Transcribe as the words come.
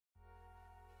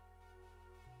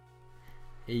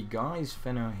Hey guys,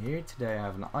 Fenno here. Today I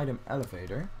have an item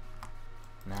elevator.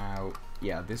 Now,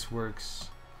 yeah, this works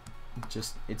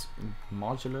it's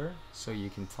modular, so you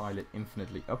can tile it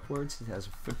infinitely upwards. It has a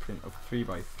footprint of 3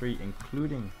 by 3,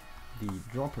 including the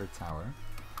dropper tower.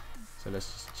 So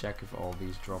let's just check if all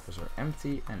these droppers are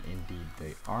empty, and indeed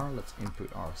they are. Let's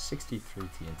input our 63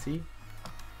 TNT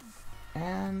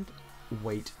and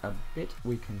wait a bit.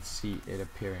 We can see it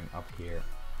appearing up here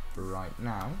right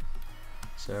now.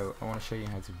 So I want to show you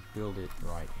how to build it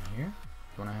right here.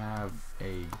 You want to have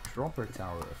a dropper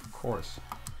tower, of course,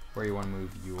 where you want to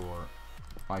move your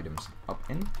items up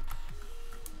in.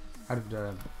 Out of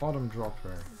the bottom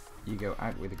dropper, you go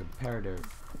out with a comparator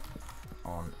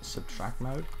on subtract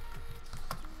mode.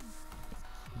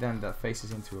 Then that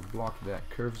faces into a block that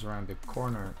curves around the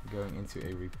corner, going into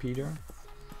a repeater.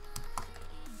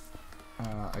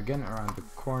 Again, around the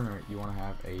corner, you want to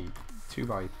have a 2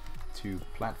 by 2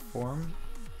 platform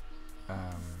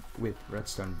with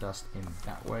redstone dust in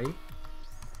that way,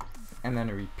 and then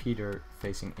a repeater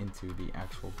facing into the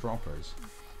actual droppers.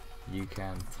 You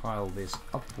can tile this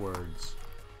upwards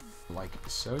like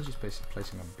so, just basically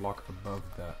placing a block above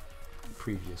the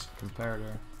previous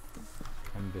comparator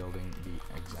and building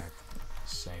the exact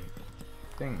same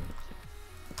thing.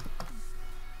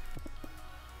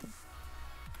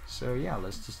 So yeah,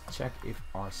 let's just check if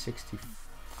our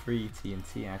 63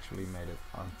 TNT actually made it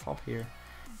on top here,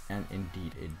 and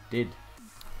indeed it did.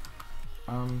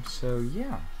 So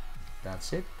yeah,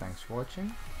 that's it. Thanks for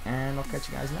watching, and I'll catch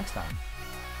you guys next time.